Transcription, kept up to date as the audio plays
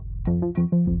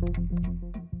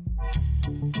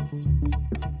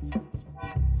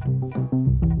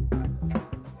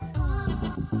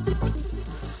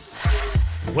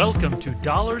Welcome to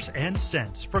Dollars and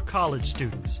Cents for College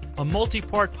Students, a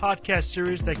multi-part podcast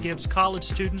series that gives college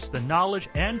students the knowledge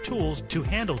and tools to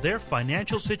handle their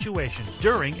financial situation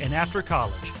during and after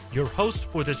college. Your host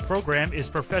for this program is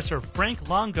Professor Frank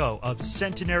Longo of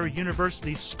Centenary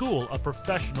University's School of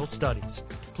Professional Studies.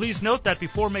 Please note that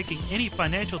before making any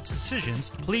financial decisions,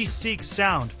 please seek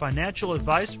sound financial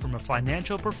advice from a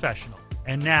financial professional.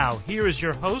 And now, here is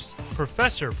your host,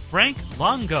 Professor Frank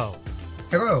Longo.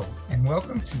 Hello, and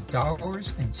welcome to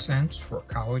Dollars and Cents for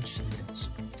College Students.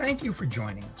 Thank you for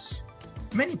joining us.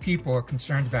 Many people are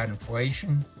concerned about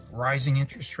inflation, rising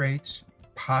interest rates,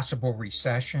 possible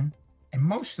recession, and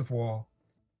most of all,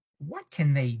 what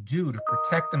can they do to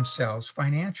protect themselves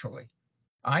financially?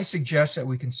 I suggest that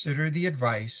we consider the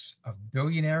advice of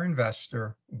billionaire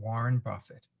investor Warren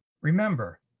Buffett.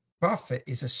 Remember, Buffett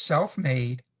is a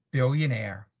self-made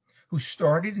billionaire who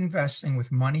started investing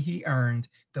with money he earned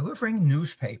delivering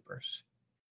newspapers.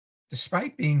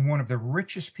 Despite being one of the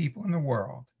richest people in the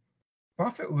world,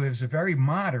 Buffett lives a very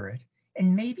moderate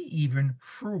and maybe even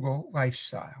frugal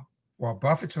lifestyle. While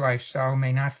Buffett's lifestyle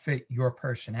may not fit your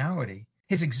personality,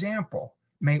 his example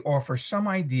may offer some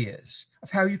ideas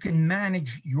of how you can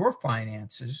manage your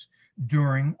finances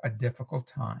during a difficult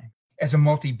time. As a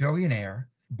multi-billionaire,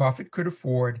 Buffett could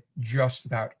afford just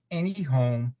about any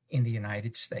home in the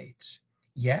United States.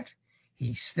 Yet,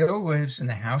 he still lives in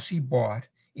the house he bought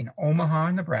in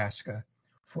Omaha, Nebraska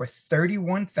for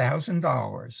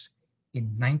 $31,000 in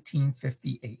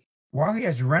 1958. While he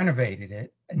has renovated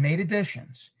it and made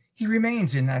additions, he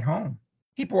remains in that home.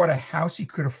 He bought a house he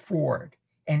could afford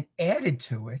and added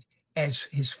to it as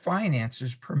his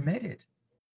finances permitted.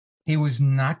 He was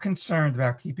not concerned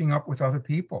about keeping up with other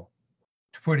people.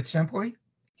 To put it simply,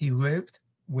 he lived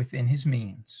within his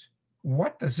means.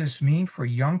 What does this mean for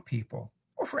young people,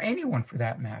 or for anyone for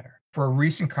that matter? For a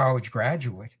recent college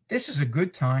graduate, this is a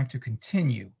good time to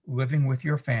continue living with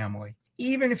your family.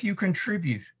 Even if you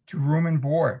contribute to room and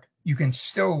board, you can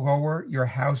still lower your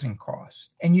housing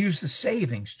costs and use the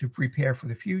savings to prepare for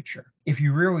the future. If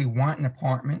you really want an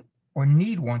apartment or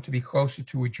need one to be closer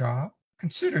to a job,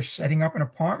 consider setting up an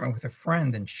apartment with a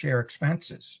friend and share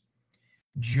expenses.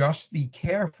 Just be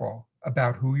careful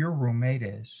about who your roommate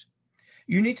is.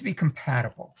 You need to be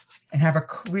compatible and have a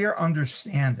clear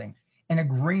understanding and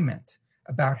agreement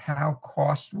about how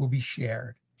costs will be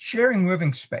shared. Sharing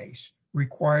living space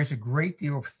requires a great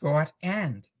deal of thought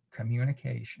and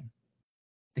communication.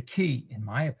 The key, in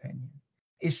my opinion,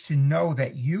 is to know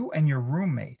that you and your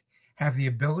roommate have the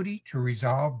ability to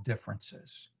resolve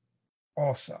differences.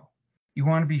 Also, you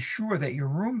want to be sure that your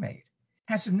roommate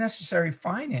has the necessary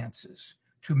finances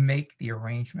to make the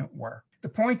arrangement work. The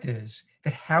point is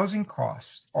that housing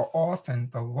costs are often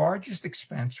the largest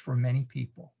expense for many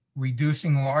people.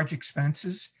 Reducing large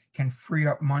expenses can free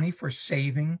up money for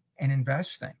saving and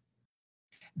investing.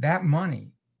 That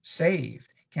money saved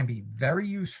can be very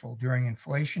useful during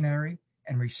inflationary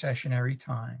and recessionary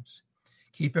times.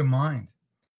 Keep in mind,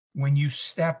 when you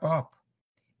step up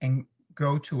and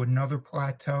go to another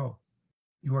plateau,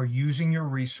 you are using your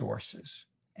resources,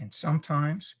 and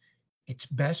sometimes it's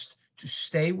best to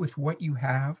stay with what you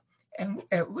have, and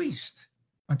at least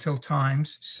until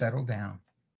times settle down.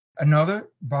 Another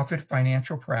Buffett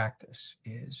financial practice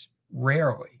is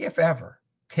rarely, if ever,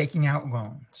 taking out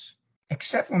loans.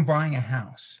 Except when buying a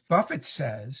house, Buffett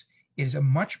says it is a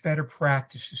much better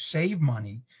practice to save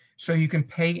money so you can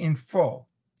pay in full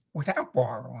without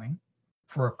borrowing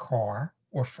for a car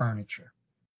or furniture.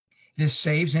 This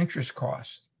saves interest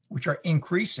costs, which are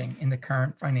increasing in the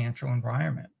current financial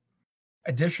environment.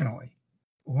 Additionally,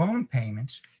 loan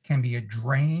payments can be a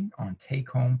drain on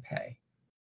take-home pay.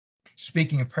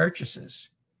 Speaking of purchases,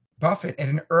 Buffett at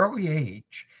an early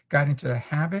age got into the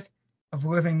habit of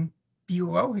living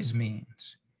below his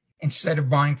means. Instead of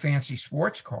buying fancy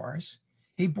sports cars,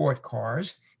 he bought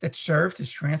cars that served his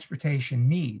transportation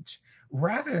needs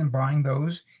rather than buying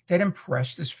those that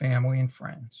impressed his family and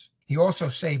friends. He also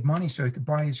saved money so he could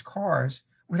buy his cars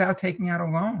without taking out a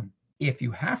loan. If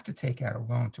you have to take out a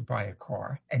loan to buy a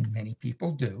car, and many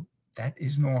people do, that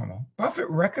is normal, Buffett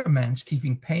recommends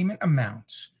keeping payment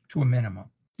amounts to a minimum.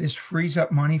 This frees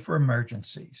up money for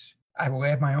emergencies. I will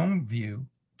add my own view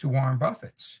to Warren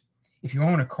Buffett's. If you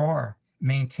own a car,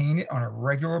 maintain it on a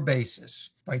regular basis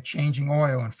by changing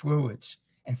oil and fluids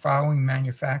and following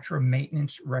manufacturer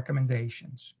maintenance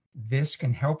recommendations. This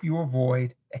can help you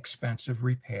avoid expensive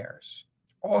repairs.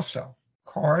 Also,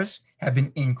 cars have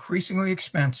been increasingly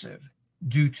expensive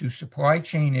due to supply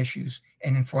chain issues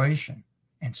and inflation.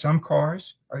 and some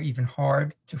cars are even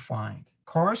hard to find.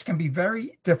 Cars can be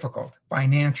very difficult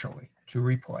financially to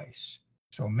replace,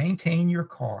 so maintain your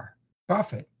car.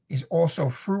 Buffett is also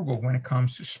frugal when it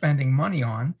comes to spending money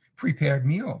on prepared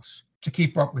meals. To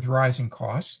keep up with rising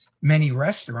costs, many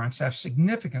restaurants have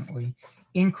significantly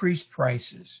increased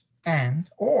prices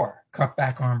or cut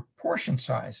back on portion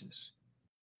sizes.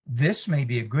 This may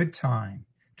be a good time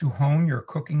to hone your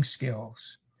cooking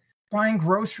skills. Buying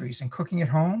groceries and cooking at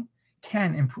home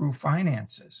can improve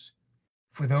finances.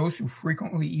 For those who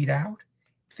frequently eat out,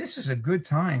 this is a good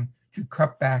time to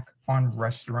cut back on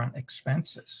restaurant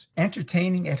expenses.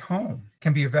 Entertaining at home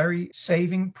can be a very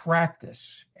saving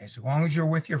practice. As long as you're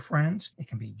with your friends, it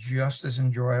can be just as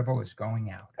enjoyable as going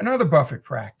out. Another Buffett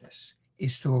practice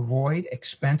is to avoid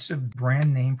expensive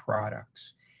brand name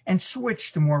products and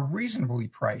switch to more reasonably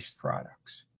priced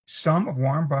products. Some of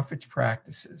Warren Buffett's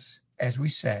practices, as we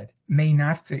said, may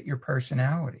not fit your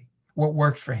personality. What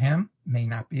works for him may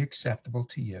not be acceptable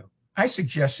to you. I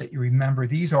suggest that you remember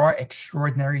these are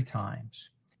extraordinary times,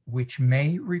 which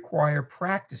may require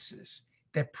practices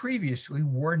that previously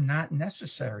were not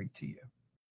necessary to you.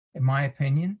 In my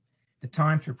opinion, the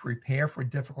time to prepare for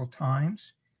difficult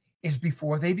times is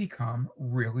before they become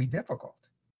really difficult.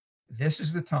 This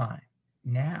is the time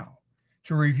now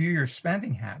to review your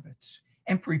spending habits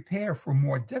and prepare for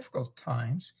more difficult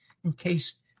times in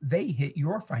case they hit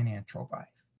your financial life.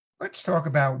 Let's talk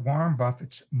about Warren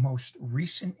Buffett's most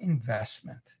recent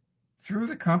investment. Through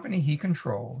the company he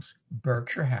controls,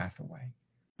 Berkshire Hathaway,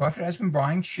 Buffett has been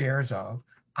buying shares of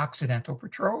Occidental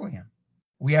Petroleum.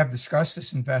 We have discussed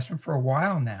this investment for a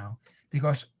while now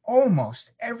because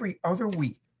almost every other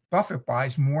week, Buffett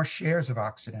buys more shares of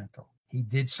Occidental. He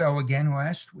did so again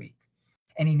last week,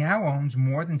 and he now owns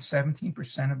more than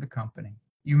 17% of the company.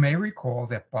 You may recall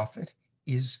that Buffett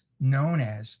is known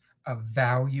as a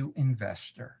value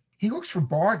investor. He looks for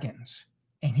bargains,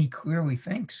 and he clearly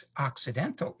thinks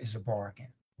Occidental is a bargain.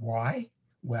 Why?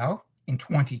 Well, in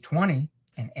 2020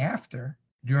 and after,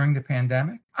 during the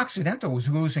pandemic, Occidental was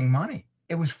losing money.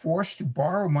 It was forced to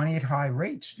borrow money at high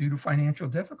rates due to financial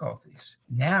difficulties.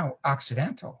 Now,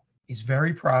 Occidental is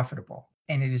very profitable,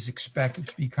 and it is expected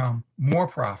to become more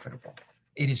profitable.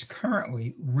 It is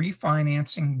currently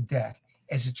refinancing debt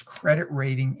as its credit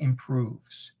rating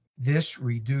improves. This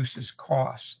reduces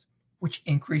cost, which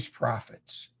increase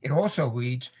profits. It also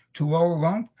leads to lower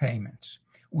loan payments,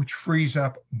 which frees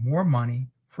up more money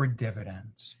for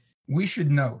dividends. We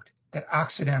should note that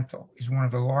Occidental is one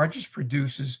of the largest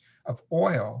producers of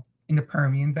oil in the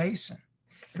Permian Basin.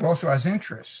 It also has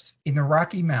interests in the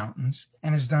Rocky Mountains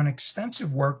and has done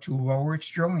extensive work to lower its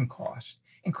drilling costs,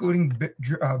 including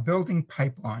building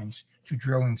pipelines to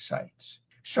drilling sites.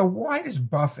 So why does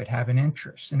Buffett have an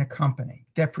interest in a company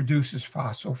that produces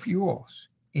fossil fuels?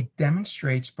 It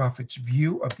demonstrates Buffett's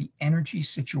view of the energy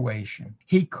situation.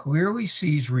 He clearly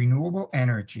sees renewable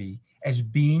energy as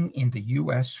being in the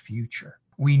U.S. future.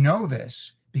 We know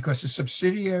this because a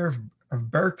subsidiary of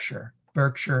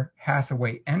Berkshire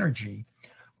Hathaway Energy,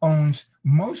 owns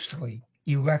mostly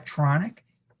electric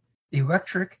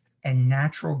and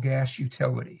natural gas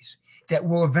utilities that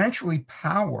will eventually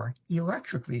power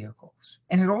electric vehicles.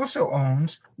 And it also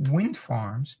owns wind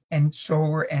farms and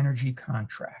solar energy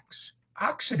contracts.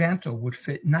 Occidental would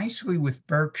fit nicely with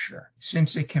Berkshire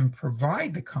since it can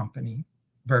provide the company,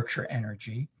 Berkshire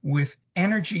Energy, with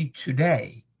energy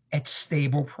today at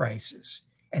stable prices.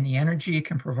 And the energy it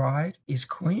can provide is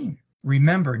clean.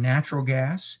 Remember, natural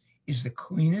gas is the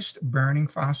cleanest burning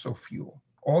fossil fuel.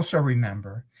 Also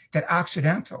remember that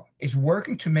Occidental is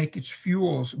working to make its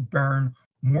fuels burn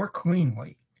more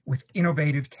cleanly with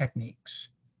innovative techniques.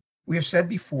 We have said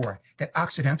before that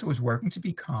Occidental is working to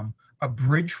become a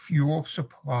bridge fuel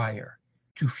supplier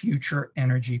to future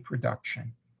energy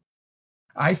production.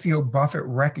 I feel Buffett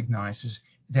recognizes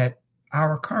that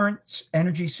our current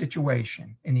energy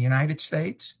situation in the United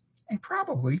States, and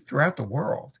probably throughout the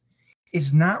world,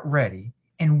 is not ready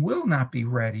and will not be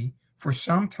ready for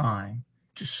some time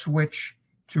to switch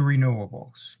to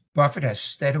renewables. Buffett has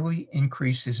steadily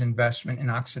increased his investment in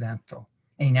Occidental,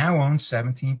 and he now owns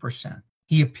 17%.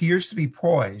 He appears to be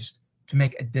poised to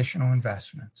make additional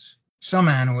investments. Some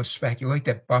analysts speculate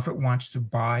that Buffett wants to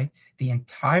buy the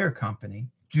entire company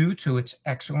due to its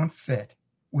excellent fit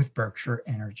with Berkshire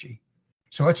Energy.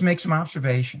 So let's make some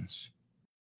observations.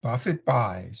 Buffett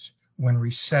buys when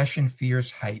recession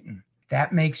fears heighten.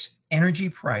 That makes energy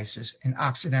prices and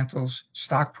Occidental's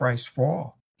stock price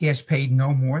fall. He has paid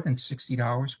no more than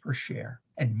 $60 per share,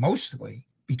 and mostly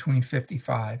between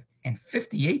 $55 and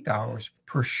 $58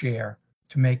 per share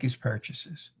to make his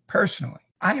purchases. Personally,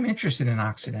 I am interested in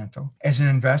Occidental as an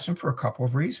investment for a couple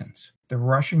of reasons. the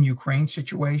Russian-Ukraine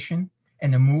situation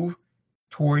and the move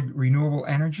toward renewable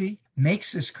energy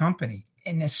makes this company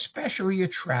an especially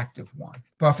attractive one.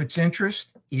 Buffett's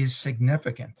interest is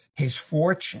significant. His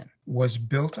fortune was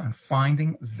built on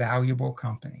finding valuable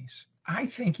companies. I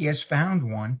think he has found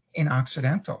one in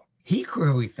Occidental. He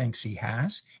clearly thinks he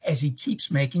has, as he keeps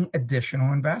making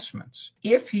additional investments.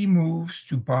 If he moves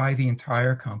to buy the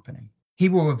entire company, he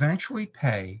will eventually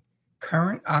pay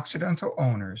current Occidental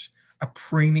owners a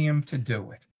premium to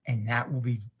do it, and that will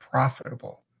be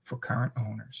profitable for current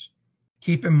owners.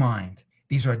 Keep in mind,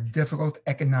 these are difficult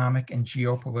economic and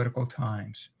geopolitical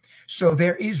times, so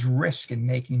there is risk in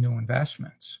making new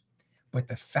investments. But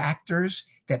the factors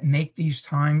that make these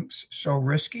times so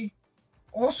risky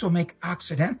also make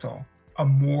Occidental a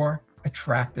more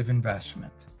attractive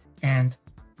investment. And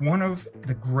one of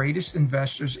the greatest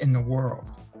investors in the world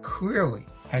clearly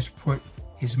has put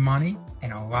his money,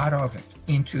 and a lot of it,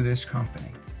 into this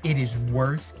company. It is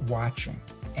worth watching,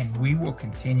 and we will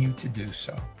continue to do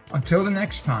so. Until the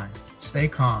next time, stay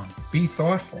calm, be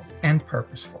thoughtful, and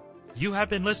purposeful. You have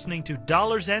been listening to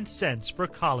Dollars and Cents for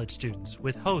College Students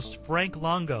with host Frank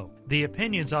Longo. The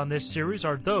opinions on this series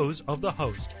are those of the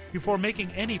host. Before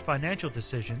making any financial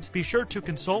decisions, be sure to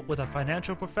consult with a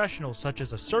financial professional such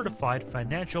as a certified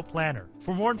financial planner.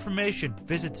 For more information,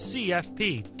 visit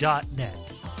cfp.net.